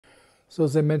So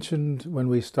as I mentioned when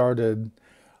we started,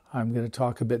 I'm going to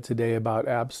talk a bit today about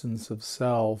absence of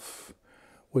self,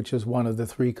 which is one of the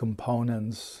three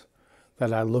components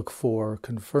that I look for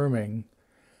confirming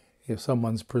if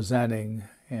someone's presenting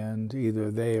and either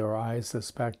they or I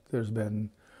suspect there's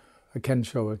been a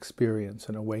Kensho experience,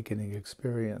 an awakening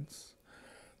experience.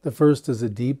 The first is a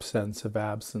deep sense of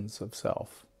absence of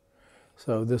self.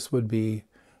 So this would be,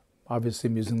 obviously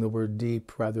I'm using the word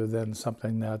deep rather than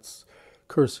something that's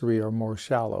cursory or more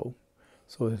shallow.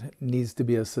 So it needs to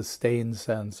be a sustained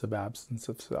sense of absence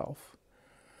of self.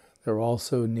 There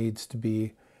also needs to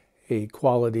be a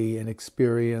quality and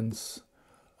experience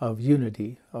of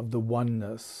unity, of the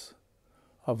oneness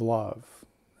of love.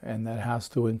 And that has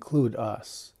to include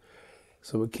us.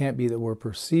 So it can't be that we're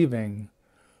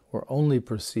only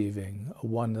perceiving a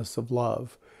oneness of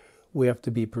love. We have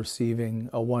to be perceiving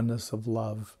a oneness of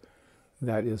love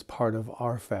that is part of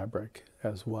our fabric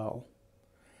as well.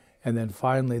 And then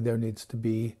finally, there needs to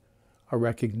be a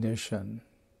recognition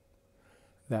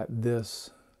that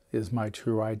this is my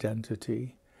true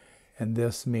identity. And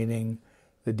this meaning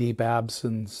the deep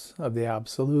absence of the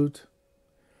absolute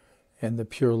and the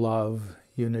pure love,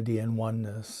 unity, and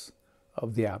oneness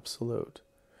of the absolute.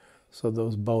 So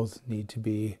those both need to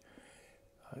be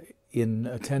in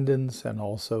attendance, and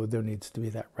also there needs to be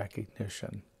that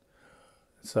recognition.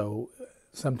 So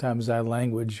sometimes that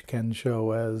language can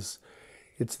show as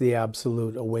it's the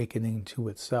absolute awakening to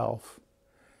itself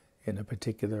in a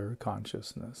particular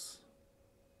consciousness.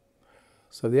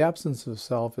 So the absence of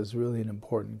self is really an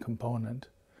important component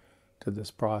to this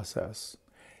process.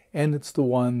 And it's the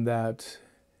one that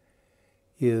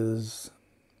is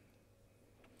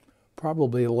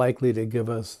probably likely to give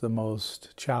us the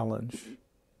most challenge.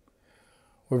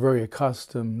 We're very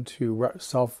accustomed to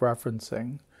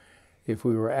self-referencing. If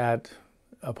we were at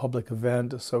a public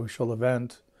event, a social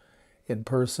event, in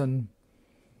person,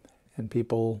 and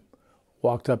people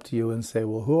walked up to you and say,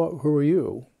 well, who are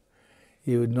you?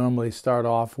 You would normally start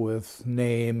off with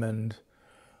name and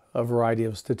a variety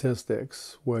of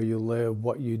statistics, where you live,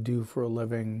 what you do for a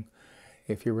living,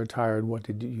 if you're retired, what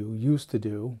did you used to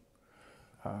do.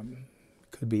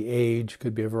 Could be age,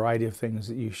 could be a variety of things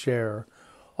that you share,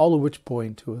 all of which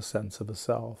point to a sense of a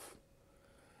self.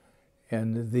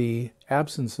 And the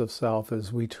absence of self,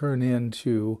 as we turn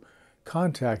into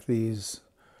contact these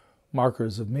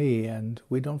markers of me, and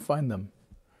we don't find them.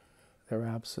 They're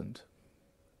absent.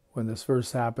 When this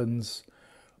first happens,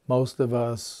 most of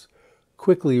us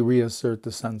quickly reassert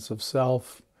the sense of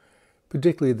self,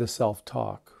 particularly the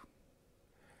self-talk.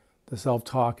 The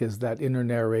self-talk is that inner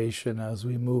narration as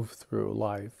we move through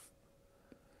life,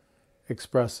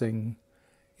 expressing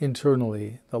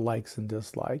internally the likes and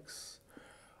dislikes.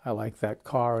 I like that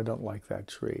car, I don't like that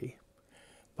tree.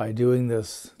 By doing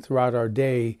this throughout our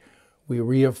day, we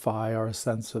reify our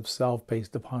sense of self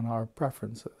based upon our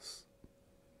preferences.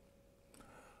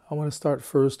 I want to start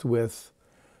first with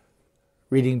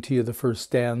reading to you the first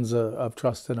stanza of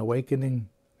Trust and Awakening.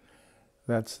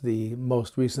 That's the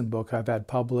most recent book I've had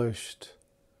published.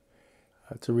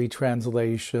 It's a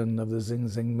retranslation of the Xing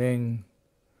Xing Ming,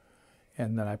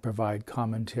 and then I provide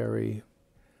commentary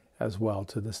as well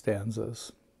to the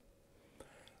stanzas.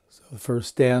 So the first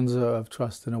stanza of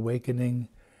Trust and Awakening: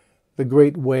 the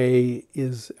great way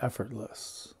is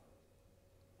effortless,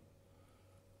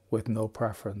 with no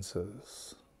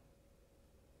preferences.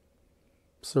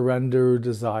 Surrender,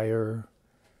 desire,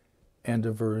 and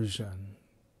aversion.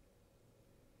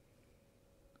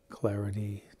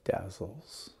 Clarity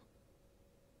dazzles.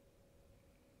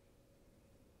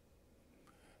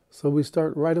 So we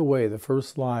start right away, the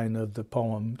first line of the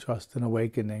poem, Trust and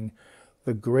Awakening: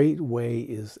 the great way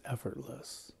is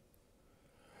effortless.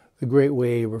 The great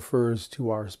way refers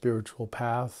to our spiritual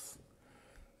path,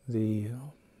 the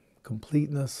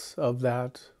completeness of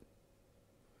that.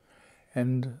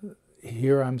 And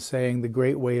here I'm saying the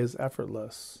great way is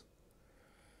effortless.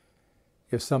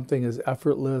 If something is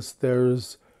effortless,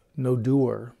 there's no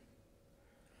doer.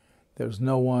 There's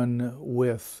no one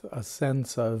with a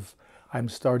sense of, I'm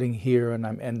starting here and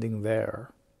I'm ending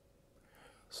there.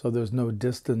 So there's no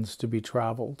distance to be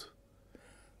traveled.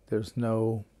 There's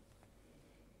no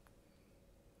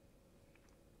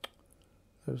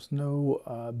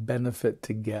benefit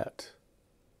to get.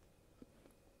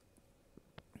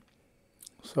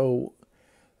 So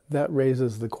that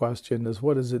raises the question is,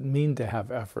 what does it mean to have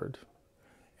effort?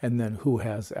 And then who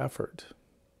has effort?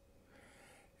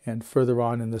 And further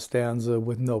on in the stanza,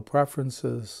 with no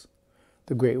preferences,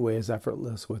 the great way is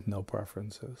effortless with no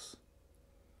preferences.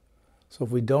 So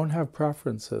if we don't have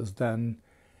preferences, then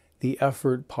the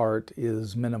effort part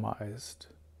is minimized.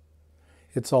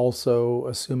 It's also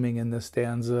assuming in this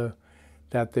stanza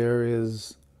that there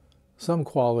is some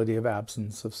quality of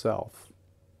absence of self.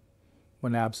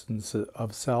 When absence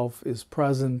of self is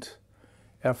present,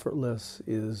 effortless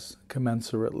is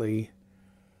commensurately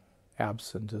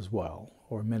absent as well,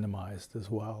 or minimized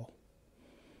as well.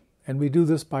 And we do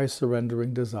this by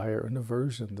surrendering desire and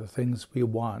aversion, the things we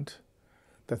want,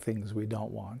 the things we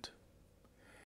don't want.